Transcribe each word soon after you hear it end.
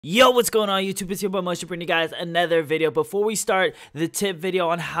Yo, what's going on YouTube? It's your boy Motion bringing you guys another video. Before we start the tip video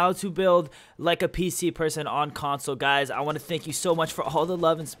on how to build like a PC person on console, guys, I want to thank you so much for all the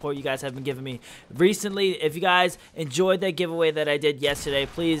love and support you guys have been giving me recently. If you guys enjoyed that giveaway that I did yesterday,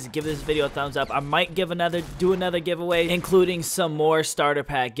 please give this video a thumbs up. I might do another giveaway, including some more starter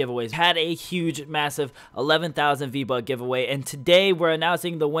pack giveaways. Had a huge, massive 11,000 V-Buck giveaway, and today we're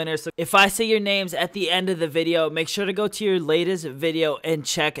announcing the winner. So if I say your names at the end of the video, make sure to go to your latest video and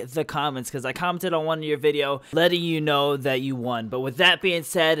check the comments, because I commented on one of your video letting you know that you won. But with that being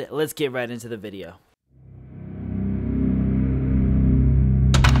said, let's get right into the video.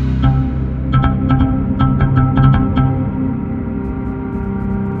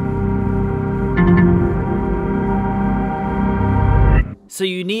 So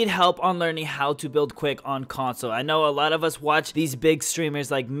you need help on learning how to build quick on console. I know a lot of us watch these big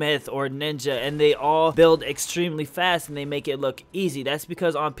streamers like Myth or Ninja, and they all build extremely fast and they make it look easy. That's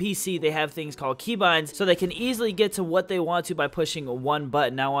because on PC they have things called keybinds, so they can easily get to what they want to by pushing one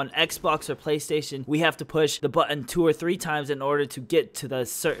button. Now on Xbox or PlayStation, we have to push the button 2 or 3 times in order to get to the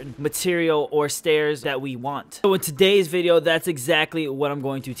certain material or stairs that we want. So in today's video, that's exactly what I'm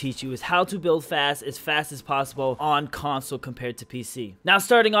going to teach you, is how to build fast as possible on console compared to PC. Now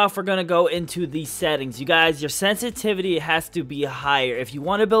starting off, we're gonna go into the settings. You guys, your sensitivity has to be higher. If you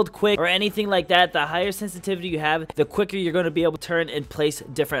want to build quick or anything like that, the higher sensitivity you have, the quicker you're gonna be able to turn and place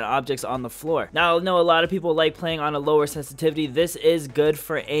different objects on the floor. Now I know a lot of people like playing on a lower sensitivity. This is good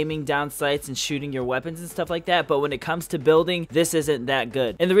for aiming down sights and shooting your weapons and stuff like that, but when it comes to building, this isn't that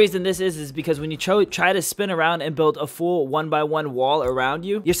good. And the reason this is because when you try to spin around and build a full 1x1 wall around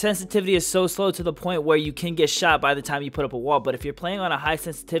you, your sensitivity is so slow to the point where you can get shot by the time you put up a wall. But if you're playing on a high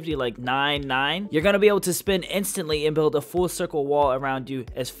sensitivity like 9, you're gonna be able to spin instantly and build a full circle wall around you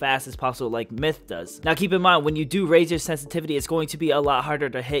as fast as possible, like Myth does. Now keep in mind, when you do raise your sensitivity, it's going to be a lot harder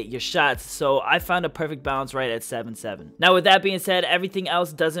to hit your shots, so I found a perfect balance right at 7.7. Now with that being said, everything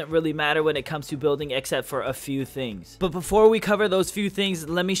else doesn't really matter when it comes to building except for a few things. But before we cover those few things,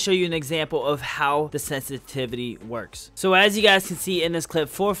 let me show you an example of how the sensitivity works. So as you guys can see in this clip,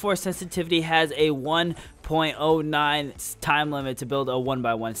 4.4 sensitivity has a 1.09 time limit to build a 1x1.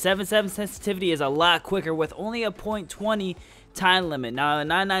 7.7 sensitivity is a lot quicker with only a 0.20 time limit. Now a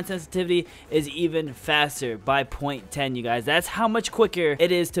 9.9 sensitivity is even faster by 0.10, you guys. That's how much quicker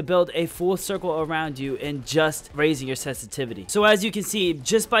it is to build a full circle around you in just raising your sensitivity. So as you can see,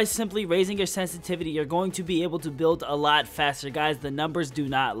 just by simply raising your sensitivity, you're going to be able to build a lot faster, guys. The numbers do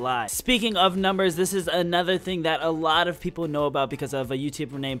not lie. Speaking of numbers, this is another thing that a lot of people know about because of a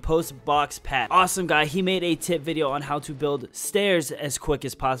YouTuber named PostBoxPat. Awesome guy. He made a tip video on how to build stairs as quick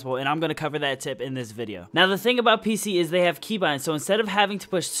as possible, and I'm going to cover that tip in this video. Now the thing about PC is they have keybinds. So instead of having to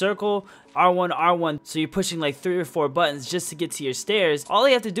push circle, R1, so you're pushing like 3 or 4 buttons just to get to your stairs, all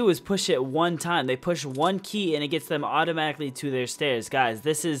you have to do is push it one time. They push one key and it gets them automatically to their stairs. Guys,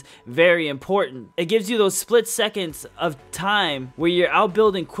 this is very important. It gives you those split seconds of time where you're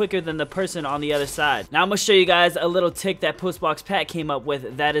outbuilding quicker than the person on the other side. Now I'm gonna show you guys a little tick that PostBoxPat came up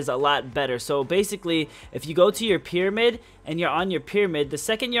with that is a lot better. So basically, if you go to your pyramid and you're on your pyramid, the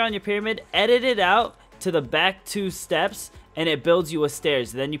second you're on your pyramid, edit it out to the back 2 steps and it builds you a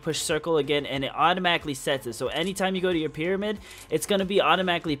stairs. Then you push circle again and it automatically sets it. So anytime you go to your pyramid, it's going to be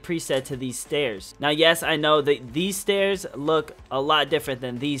automatically preset to these stairs. Now yes, I know that these stairs look a lot different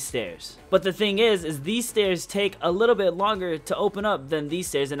than these stairs, but the thing is these stairs take a little bit longer to open up than these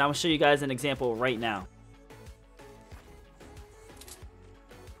stairs, and I'm going to show you guys an example right now.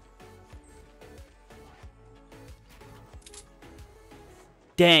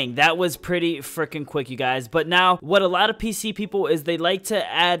 Dang, that was pretty freaking quick, you guys. But now, what a lot of PC people is they like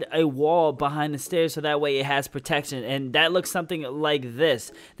to add a wall behind the stairs so that way it has protection. And that looks something like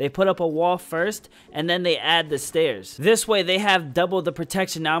this. They put up a wall first, and then they add the stairs. This way, they have double the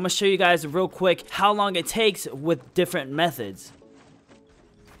protection. Now, I'm going to show you guys real quick how long it takes with different methods.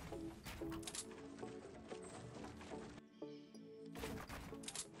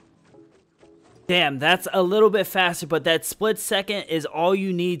 Damn, that's a little bit faster, but that split second is all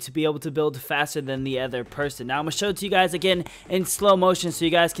you need to be able to build faster than the other person. Now I'm going to show it to you guys again in slow motion so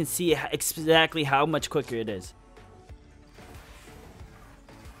you guys can see exactly how much quicker it is.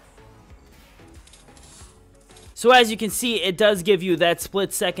 So as you can see, it does give you that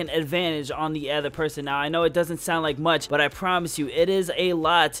split-second advantage on the other person. Now, I know it doesn't sound like much, but I promise you, it is a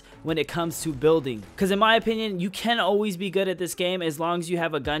lot when it comes to building. Because in my opinion, you can always be good at this game as long as you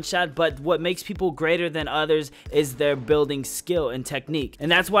have a gunshot, but what makes people greater than others is their building skill and technique.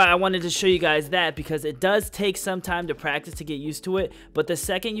 And that's why I wanted to show you guys that, because it does take some time to practice to get used to it, but the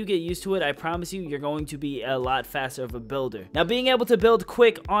second you get used to it, I promise you, you're going to be a lot faster of a builder. Now, being able to build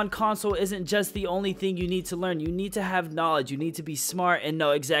quick on console isn't just the only thing you need to learn. You need to have knowledge. You need to be smart and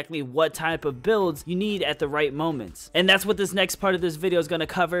know exactly what type of builds you need at the right moments. And that's what this next part of this video is going to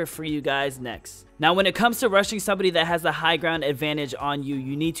cover for you guys next. Now, when it comes to rushing somebody that has the high ground advantage on you,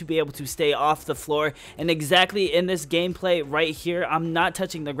 you need to be able to stay off the floor. And exactly in this gameplay right here, I'm not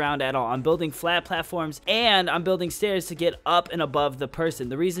touching the ground at all. I'm building flat platforms and I'm building stairs to get up and above the person.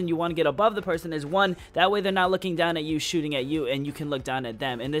 The reason you want to get above the person is, one, that way they're not looking down at you, shooting at you, and you can look down at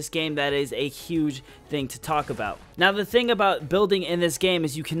them. In this game, that is a huge thing to talk about. Now, the thing about building in this game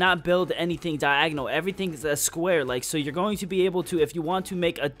is you cannot build anything diagonal. Everything's a square, so you're going to be able to, if you want to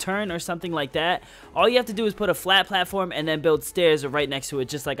make a turn or something like that, all you have to do is put a flat platform and then build stairs right next to it,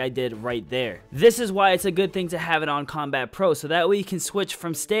 just like I did right there. This is why it's a good thing to have it on Combat Pro, so that way you can switch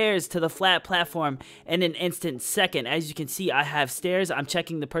from stairs to the flat platform in an instant second. As you can see, I have stairs. I'm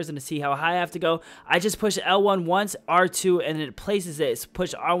checking the person to see how high I have to go. I just push L1 once, R2, and it places it. So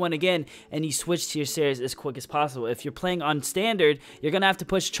push R1 again, and you switch to your stairs as quick as possible. If you're playing on standard, you're gonna have to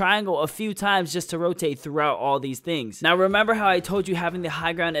push triangle a few times just to rotate throughout all these things. Now, remember how I told you having the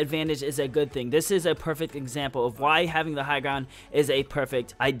high ground advantage is a good thing. This is a perfect example of why having the high ground is a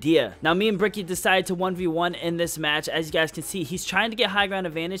perfect idea. Now, me and Bricky decided to 1v1 in this match. As you guys can see, he's trying to get high ground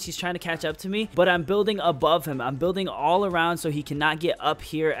advantage. He's trying to catch up to me, but I'm building above him. I'm building all around so he cannot get up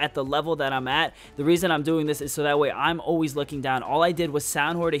here at the level that I'm at. The reason I'm doing this is so that way I'm always looking down. All I did was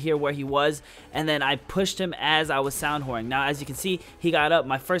sound horn to hear where he was, and then I pushed him as I was sound horning. Now, as you can see, he got up.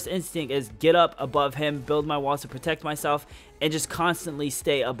 My first instinct is get up above him, build my walls to protect myself, and just constantly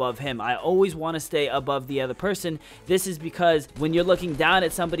stay above him. I always want to stay above the other person. This is because when you're looking down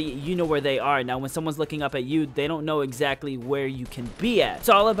at somebody, you know where they are. Now, when someone's looking up at you, they don't know exactly where you can be at. It's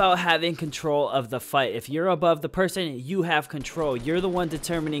all about having control of the fight. If you're above the person, you have control. You're the one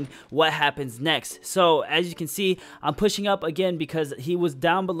determining what happens next. So, as you can see, I'm pushing up again because he was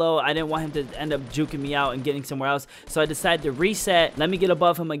down below. I didn't want him to end up juking me out and getting somewhere else. So I decided to reset. Let me get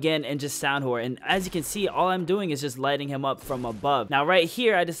above him again and just sound horn. And as you can see, all I'm doing is just lighting him up from above. Now, right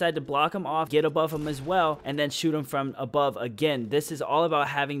here, I decided to block him off, get above him as well, and then shoot him from above again. This is all about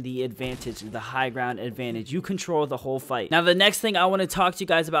having the advantage, the high ground advantage. You control the whole fight. Now, the next thing I want to talk to you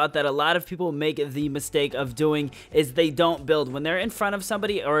guys about that a lot of people make the mistake of doing is they don't build. When they're in front of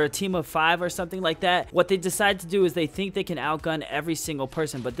somebody or a team of 5 or something like that, what they decide to do is they think they can outgun every single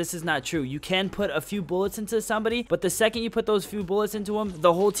person, but this is not true. You can put a few bullets into somebody, but the second you put those few bullets into them,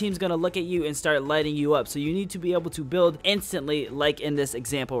 the whole team's gonna look at you and start lighting you up. So you need to be able to build instantly, like in this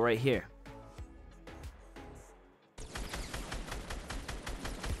example right here.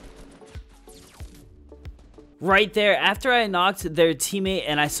 Right there, after I knocked their teammate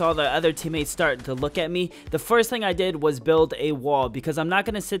and I saw the other teammate start to look at me, the first thing I did was build a wall, because I'm not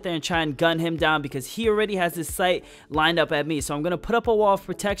going to sit there and try and gun him down because he already has his sight lined up at me. So I'm going to put up a wall of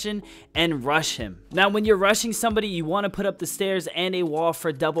protection and rush him. Now, when you're rushing somebody, you want to put up the stairs and a wall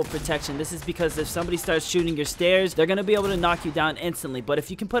for double protection. This is because if somebody starts shooting your stairs, they're going to be able to knock you down instantly. But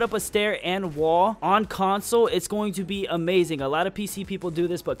if you can put up a stair and wall on console, it's going to be amazing. A lot of PC people do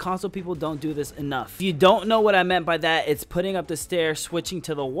this, but console people don't do this enough. If you don't know what I meant by that, it's putting up the stair, switching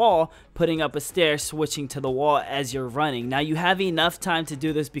to the wall, putting up a stair, switching to the wall as you're running. Now, you have enough time to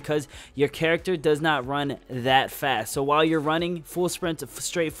do this because your character does not run that fast. So while you're running full sprint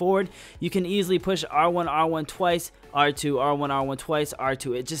straight forward, you can easily push R1, R1 twice, R2, R1, R1 twice,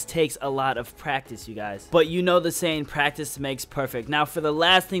 R2. It just takes a lot of practice, you guys. But you know the saying, practice makes perfect. Now, for the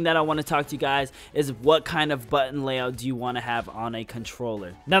last thing that I want to talk to you guys is what kind of button layout do you want to have on a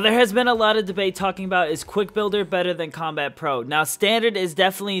controller? Now, there has been a lot of debate talking about, is Quick Builder better than Combat Pro? Now, standard is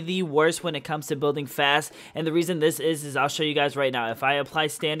definitely the worst when it comes to building fast, and the reason this is I'll show you guys right now. If I apply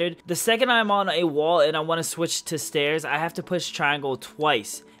standard, the second I'm on a wall and I want to switch to stairs, I have to push triangle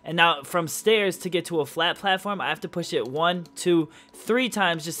twice. And now from stairs to get to a flat platform, I have to push it 1, 2, 3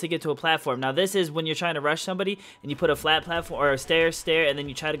 times just to get to a platform. Now this is when you're trying to rush somebody and you put a flat platform or a stair, and then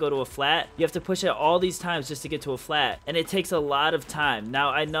you try to go to a flat. You have to push it all these times just to get to a flat. And it takes a lot of time.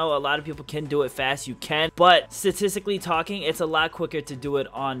 Now I know a lot of people can do it fast, you can, but statistically talking, it's a lot quicker to do it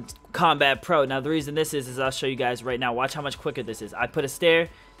on Combat Pro. Now the reason this is I'll show you guys right now. Watch how much quicker this is. I put a stair,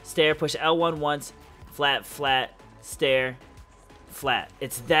 push L1 once, flat, flat, stair, flat.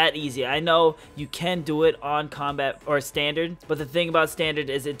 It's that easy. I know you can do it on combat or standard, but the thing about standard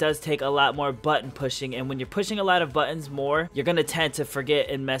is it does take a lot more button pushing, and when you're pushing a lot of buttons more, you're gonna tend to forget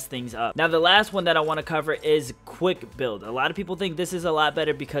and mess things up. Now the last one that I want to cover is quick build. A lot of people think this is a lot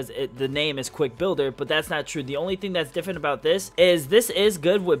better because the name is quick builder, but that's not true. The only thing that's different about this is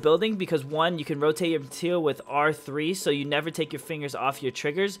good with building because one, you can rotate your material with R3 so you never take your fingers off your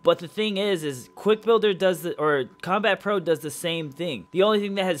triggers, but the thing is quick builder does or Combat Pro does the same thing. The only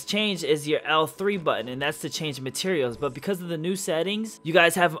thing that has changed is your L3 button, and that's to change materials, but because of the new settings, you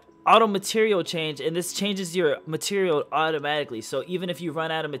guys have auto material change, and this changes your material automatically. So even if you run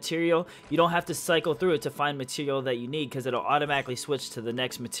out of material, you don't have to cycle through it to find material that you need because it'll automatically switch to the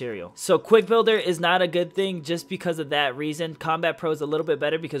next material. So quick builder is not a good thing just because of that reason. Combat Pro is a little bit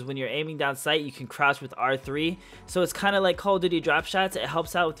better because when you're aiming down sight, you can crouch with R3. So it's kind of like Call of Duty drop shots. It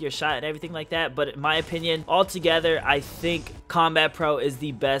helps out with your shot and everything like that. But in my opinion, altogether, I think Combat Pro is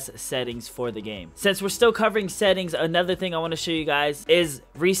the best settings for the game. Since we're still covering settings, another thing I want to show you guys is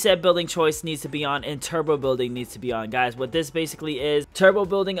reset building choice needs to be on and turbo building needs to be on. Guys, what this basically is, turbo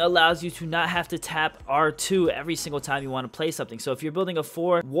building allows you to not have to tap R2 every single time you want to play something. So if you're building a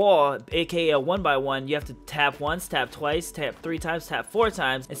 4 wall, aka a 1x1, you have to tap once, tap twice, tap 3 times, tap 4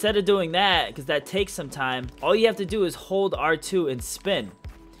 times. Instead of doing that, because that takes some time, all you have to do is hold R2 and spin.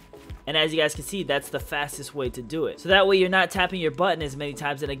 And as you guys can see, that's the fastest way to do it. So that way you're not tapping your button as many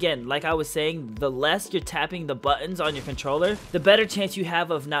times. And again, like I was saying, the less you're tapping the buttons on your controller, the better chance you have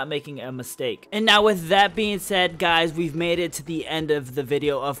of not making a mistake. And now with that being said, guys, we've made it to the end of the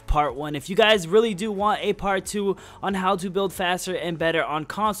video of part 1. If you guys really do want a part 2 on how to build faster and better on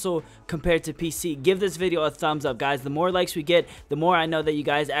console compared to PC, give this video a thumbs up, guys. The more likes we get, the more I know that you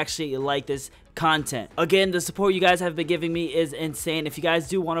guys actually like this content. Again, the support you guys have been giving me is insane. If you guys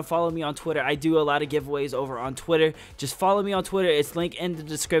do want to follow me on Twitter, I do a lot of giveaways over on Twitter. Just follow me on Twitter. It's linked in the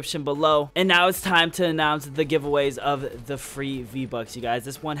description below. And now it's time to announce the giveaways of the free V-Bucks, you guys.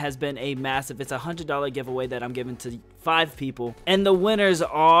 This one has been a massive, it's a $100 giveaway that I'm giving to 5 people. And the winners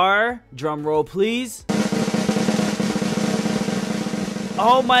are, drum roll please,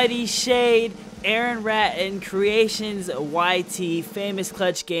 Almighty Shade, Aaron Ratton, Creations YT, Famous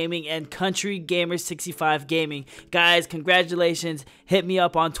Clutch Gaming, and Country Gamer 65 Gaming. Guys, congratulations. Hit me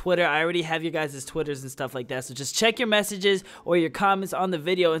up on Twitter. I already have your guys' Twitters and stuff like that. So just check your messages or your comments on the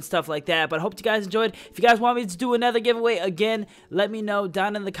video and stuff like that. But I hope you guys enjoyed. If you guys want me to do another giveaway again, let me know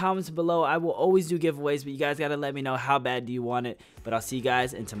down in the comments below. I will always do giveaways, but you guys got to let me know how bad do you want it. But I'll see you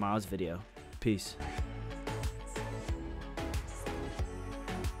guys in tomorrow's video. Peace.